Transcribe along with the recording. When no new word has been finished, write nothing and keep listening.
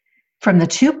From the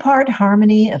two-part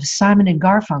harmony of Simon and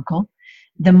Garfunkel,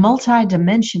 the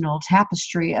multi-dimensional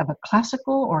tapestry of a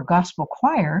classical or gospel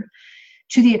choir,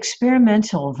 to the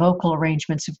experimental vocal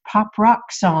arrangements of pop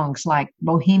rock songs like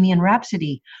Bohemian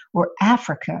Rhapsody or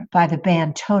Africa by the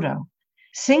band Toto.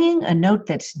 Singing a note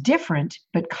that's different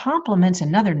but complements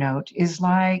another note is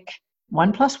like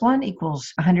 1 + 1 =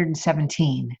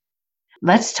 117.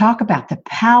 Let's talk about the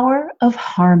power of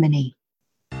harmony.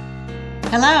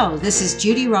 Hello, this is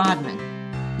Judy Rodman.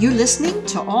 You're listening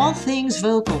to All Things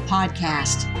Vocal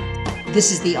podcast.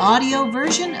 This is the audio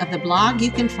version of the blog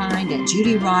you can find at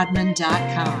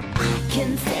judyrodman.com. I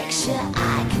can fix you,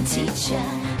 I can teach you,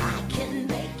 I can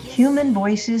make you. Human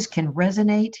voices can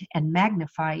resonate and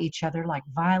magnify each other like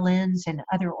violins and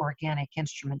other organic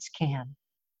instruments can.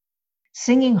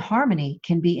 Singing harmony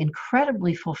can be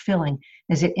incredibly fulfilling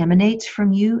as it emanates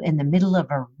from you in the middle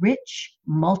of a rich,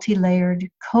 multi-layered,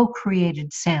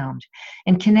 co-created sound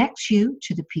and connects you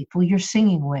to the people you're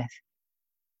singing with.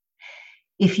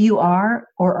 If you are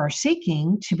or are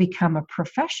seeking to become a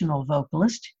professional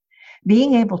vocalist,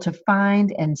 being able to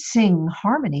find and sing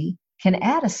harmony can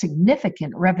add a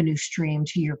significant revenue stream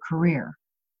to your career.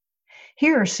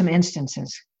 Here are some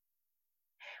instances.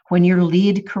 When your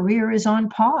lead career is on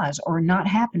pause or not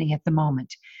happening at the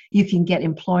moment, you can get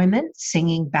employment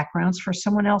singing backgrounds for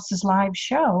someone else's live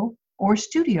show or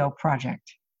studio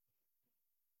project.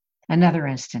 Another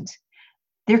instance,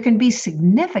 there can be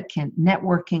significant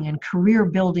networking and career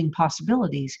building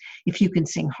possibilities if you can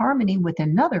sing harmony with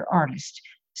another artist,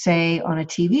 say on a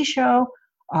TV show,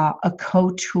 a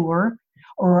co-tour,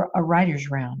 or a writer's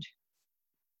round.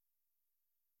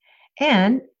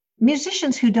 And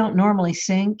musicians who don't normally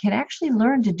sing can actually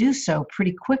learn to do so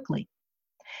pretty quickly.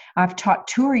 I've taught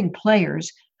touring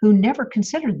players who never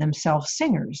considered themselves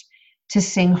singers to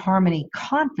sing harmony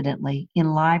confidently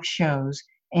in live shows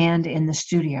and in the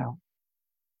studio.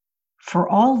 For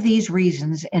all these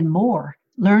reasons and more,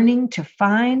 learning to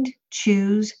find,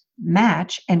 choose,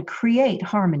 match, and create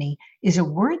harmony is a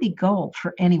worthy goal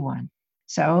for anyone.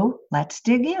 So let's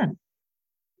dig in.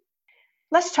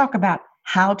 Let's talk about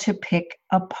how to pick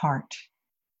a part.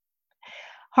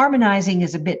 Harmonizing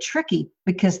is a bit tricky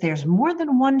because there's more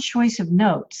than one choice of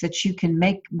notes that you can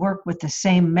make work with the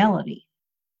same melody.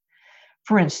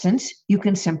 For instance, you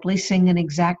can simply sing an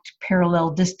exact parallel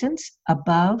distance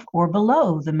above or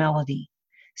below the melody,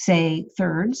 say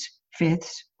thirds,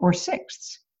 fifths, or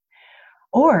sixths.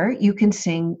 Or you can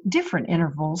sing different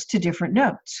intervals to different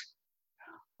notes.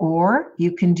 Or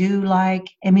you can do like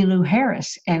Emmylou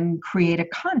Harris and create a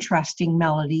contrasting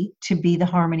melody to be the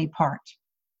harmony part.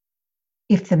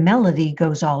 If the melody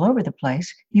goes all over the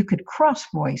place, you could cross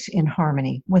voice in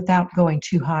harmony without going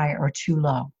too high or too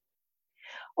low.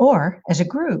 Or as a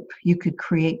group, you could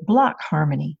create block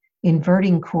harmony,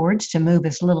 inverting chords to move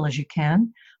as little as you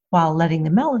can while letting the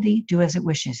melody do as it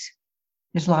wishes.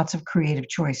 There's lots of creative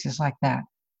choices like that.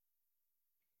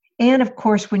 And of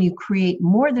course, when you create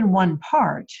more than one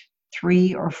part,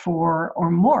 3 or 4 or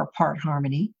more part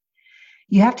harmony,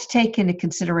 you have to take into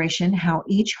consideration how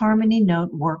each harmony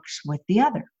note works with the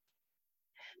other.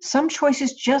 Some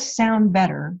choices just sound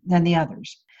better than the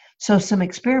others, so some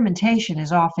experimentation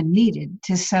is often needed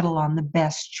to settle on the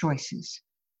best choices.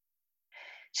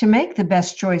 To make the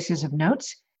best choices of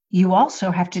notes, you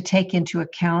also have to take into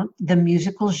account the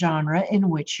musical genre in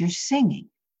which you're singing.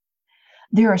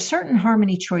 There are certain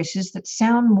harmony choices that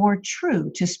sound more true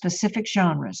to specific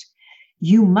genres.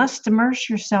 You must immerse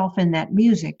yourself in that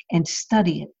music and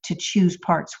study it to choose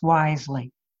parts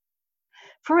wisely.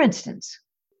 For instance,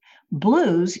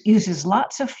 blues uses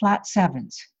lots of flat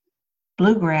sevens.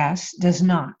 Bluegrass does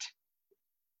not.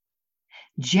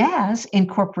 Jazz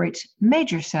incorporates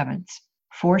major sevenths,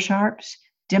 4 sharps,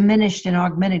 diminished and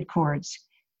augmented chords,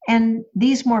 and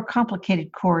these more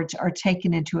complicated chords are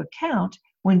taken into account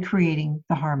when creating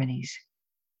the harmonies.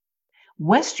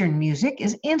 Western music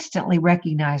is instantly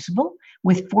recognizable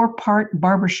with 4-part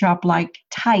barbershop-like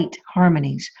tight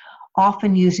harmonies,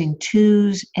 often using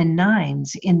 2s and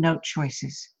 9s in note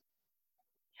choices.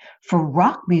 For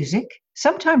rock music,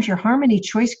 sometimes your harmony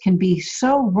choice can be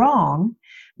so wrong,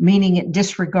 meaning it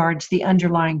disregards the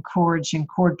underlying chords and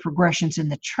chord progressions in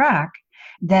the track,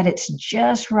 that it's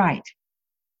just right.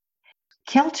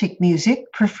 Celtic music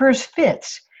prefers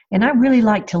fifths, and I really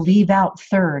like to leave out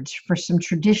thirds for some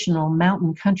traditional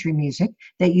mountain country music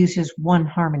that uses 1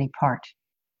 harmony part.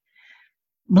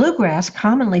 Bluegrass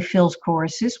commonly fills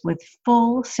choruses with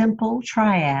full, simple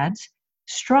triads,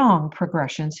 strong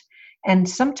progressions, and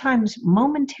sometimes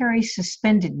momentary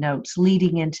suspended notes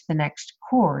leading into the next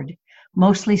chord,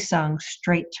 mostly sung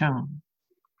straight tone.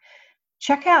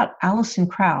 Check out Alison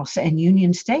Krauss and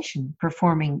Union Station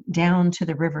performing Down to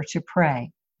the River to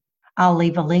Pray. I'll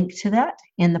leave a link to that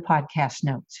in the podcast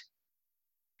notes.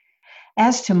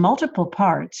 As to multiple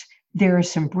parts, there are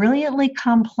some brilliantly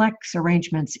complex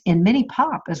arrangements in many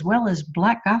pop as well as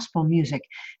Black gospel music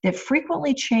that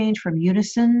frequently change from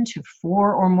unison to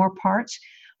 4 or more parts,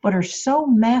 but are so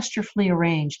masterfully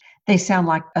arranged they sound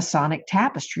like a sonic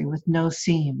tapestry with no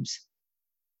seams.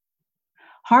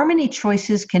 Harmony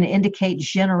choices can indicate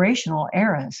generational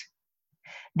eras.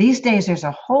 These days, there's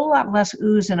a whole lot less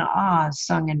oohs and ahs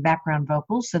sung in background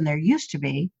vocals than there used to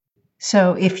be.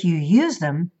 So if you use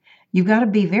them, you've got to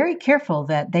be very careful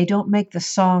that they don't make the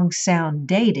song sound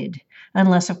dated,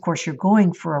 unless, of course, you're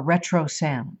going for a retro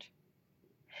sound.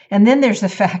 And then there's the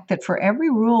fact that for every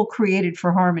rule created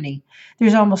for harmony,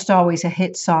 there's almost always a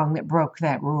hit song that broke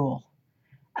that rule.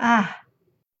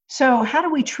 So how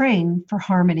do we train for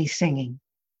harmony singing?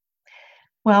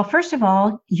 Well, first of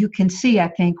all, you can see, I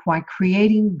think, why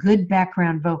creating good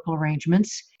background vocal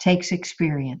arrangements takes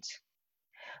experience.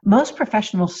 Most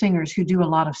professional singers who do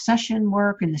a lot of session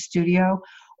work in the studio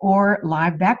or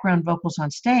live background vocals on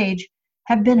stage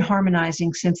have been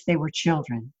harmonizing since they were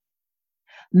children.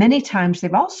 Many times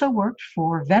they've also worked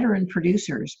for veteran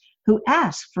producers who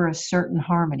ask for a certain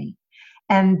harmony,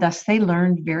 and thus they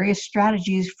learned various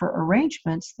strategies for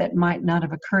arrangements that might not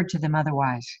have occurred to them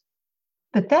otherwise.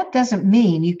 But that doesn't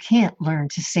mean you can't learn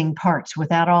to sing parts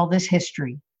without all this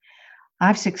history.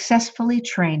 I've successfully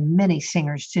trained many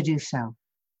singers to do so.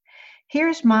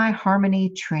 Here's my harmony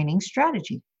training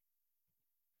strategy.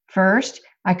 First,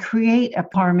 I create a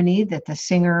harmony that the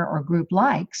singer or group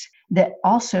likes that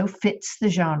also fits the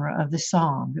genre of the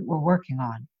song that we're working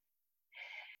on.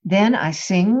 Then I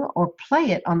sing or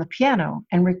play it on the piano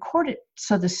and record it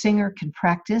so the singer can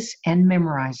practice and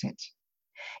memorize it.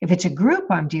 If it's a group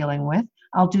I'm dealing with,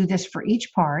 I'll do this for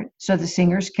each part so the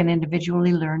singers can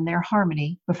individually learn their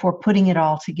harmony before putting it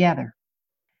all together.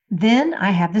 Then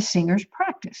I have the singers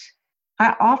practice.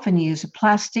 I often use a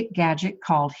plastic gadget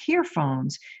called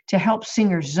earphones to help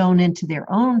singers zone into their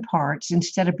own parts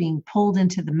instead of being pulled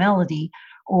into the melody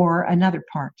or another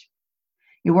part.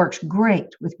 It works great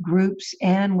with groups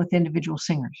and with individual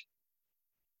singers.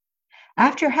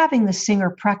 After having the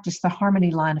singer practice the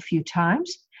harmony line a few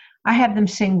times, I have them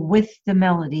sing with the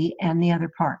melody and the other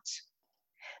parts.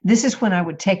 This is when I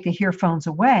would take the earphones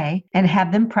away and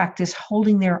have them practice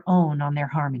holding their own on their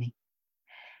harmony.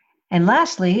 And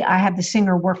lastly, I have the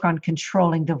singer work on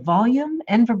controlling the volume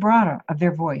and vibrato of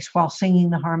their voice while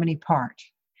singing the harmony part.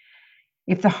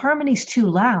 If the harmony's too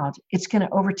loud, it's going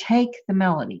to overtake the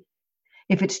melody.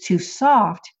 If it's too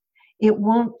soft, it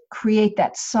won't create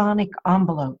that sonic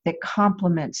envelope that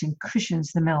complements and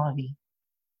cushions the melody.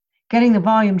 Getting the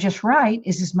volume just right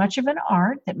is as much of an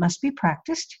art that must be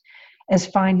practiced as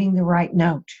finding the right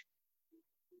note.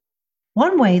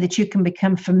 One way that you can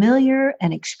become familiar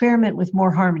and experiment with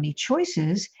more harmony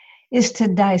choices is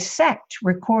to dissect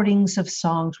recordings of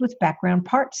songs with background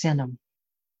parts in them.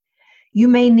 You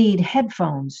may need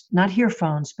headphones, not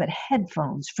earphones, but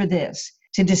headphones for this,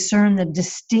 to discern the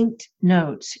distinct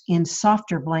notes in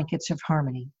softer blankets of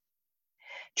harmony.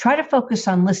 Try to focus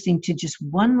on listening to just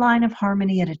one line of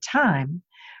harmony at a time,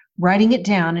 writing it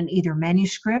down in either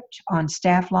manuscript on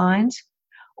staff lines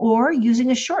or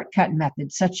using a shortcut method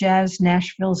such as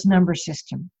Nashville's number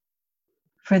system.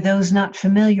 For those not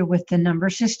familiar with the number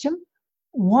system,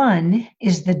 1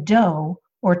 is the do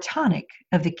or tonic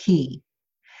of the key.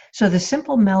 So the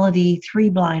simple melody 3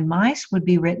 Blind Mice would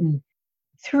be written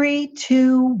 3,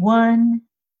 2, 1.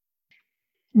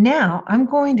 Now I'm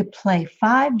going to play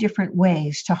 5 different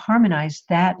ways to harmonize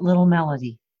that little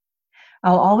melody.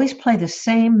 I'll always play the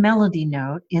same melody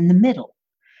note in the middle,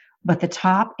 but the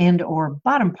top and or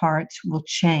bottom parts will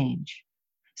change.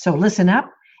 So listen up,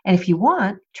 and if you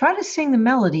want, try to sing the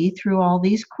melody through all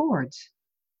these chords.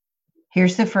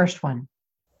 Here's the first one.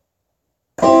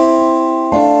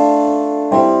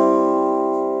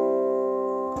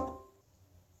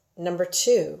 Number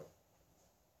 2.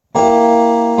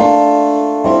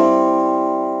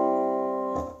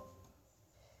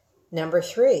 Number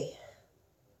 3.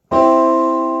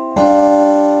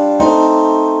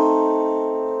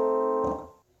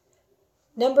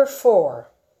 Number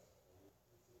 4.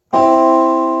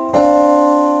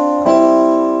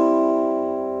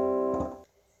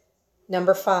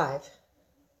 Number 5.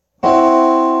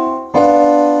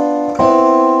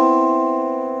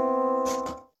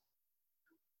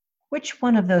 Which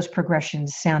one of those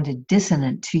progressions sounded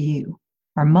dissonant to you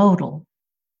or modal?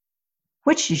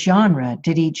 Which genre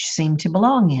did each seem to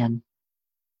belong in?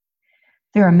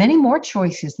 There are many more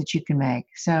choices that you can make,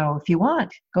 so if you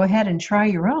want, go ahead and try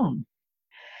your own.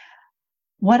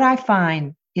 What I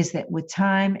find is that with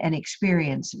time and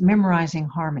experience memorizing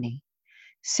harmony,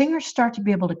 singers start to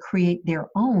be able to create their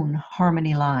own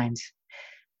harmony lines.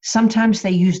 Sometimes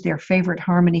they use their favorite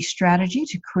harmony strategy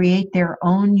to create their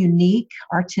own unique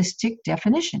artistic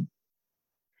definition.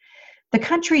 The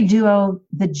country duo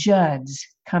The Judds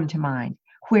come to mind,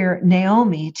 where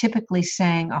Naomi typically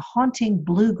sang a haunting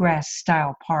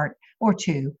bluegrass-style part or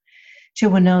two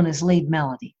to Winona's lead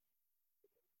melody.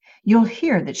 You'll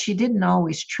hear that she didn't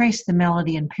always trace the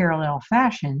melody in parallel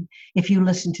fashion if you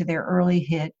listen to their early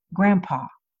hit, Grandpa,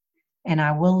 and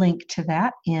I will link to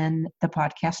that in the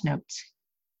podcast notes.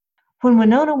 When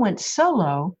Winona went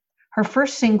solo, her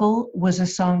first single was a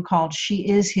song called She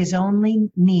Is His Only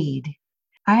Need.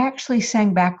 I actually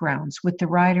sang backgrounds with the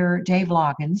writer Dave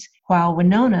Loggins, while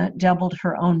Winona doubled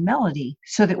her own melody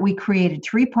so that we created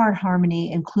 3-part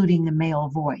harmony, including the male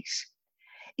voice.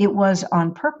 It was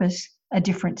on purpose a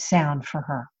different sound for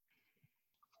her.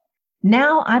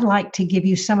 Now I'd like to give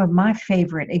you some of my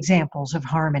favorite examples of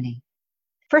harmony.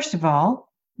 First of all,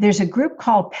 there's a group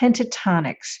called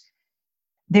Pentatonix.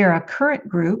 They're a current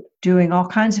group doing all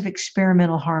kinds of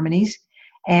experimental harmonies,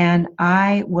 and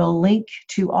I will link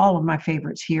to all of my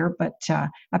favorites here, but I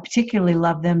particularly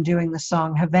love them doing the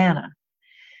song Havana.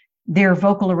 Their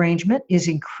vocal arrangement is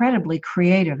incredibly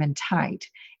creative and tight,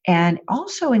 and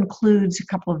also includes a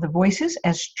couple of the voices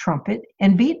as trumpet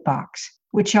and beatbox,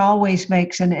 which always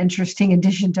makes an interesting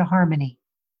addition to harmony.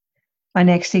 My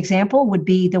next example would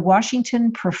be the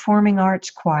Washington Performing Arts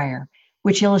Choir,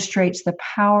 which illustrates the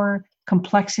power,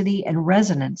 complexity, and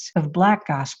resonance of Black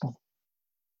gospel.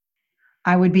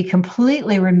 I would be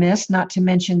completely remiss not to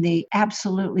mention the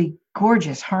absolutely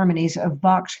gorgeous harmonies of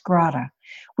Vox Grata,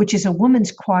 which is a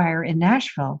women's choir in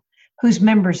Nashville whose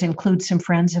members include some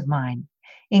friends of mine,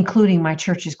 including my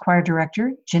church's choir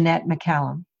director, Jeanette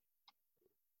McCallum.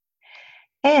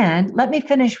 And let me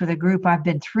finish with a group I've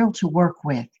been thrilled to work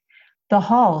with, the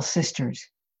Hall Sisters.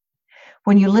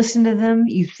 When you listen to them,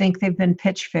 you think they've been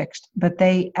pitch fixed, but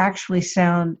they actually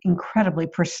sound incredibly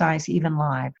precise, even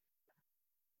live.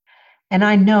 And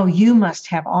I know you must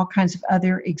have all kinds of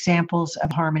other examples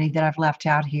of harmony that I've left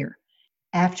out here.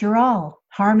 After all,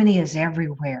 harmony is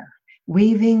everywhere,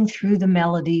 weaving through the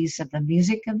melodies of the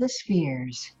music of the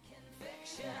spheres.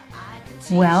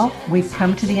 Well, we've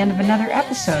come to the end of another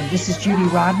episode. This is Judy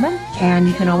Rodman, and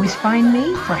you can always find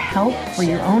me for help for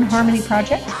your own harmony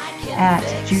project at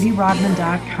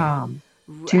judyrodman.com.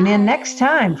 Tune in next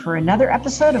time for another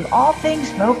episode of All Things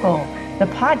Vocal, the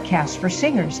podcast for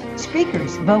singers,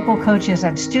 speakers, vocal coaches,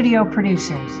 and studio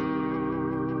producers.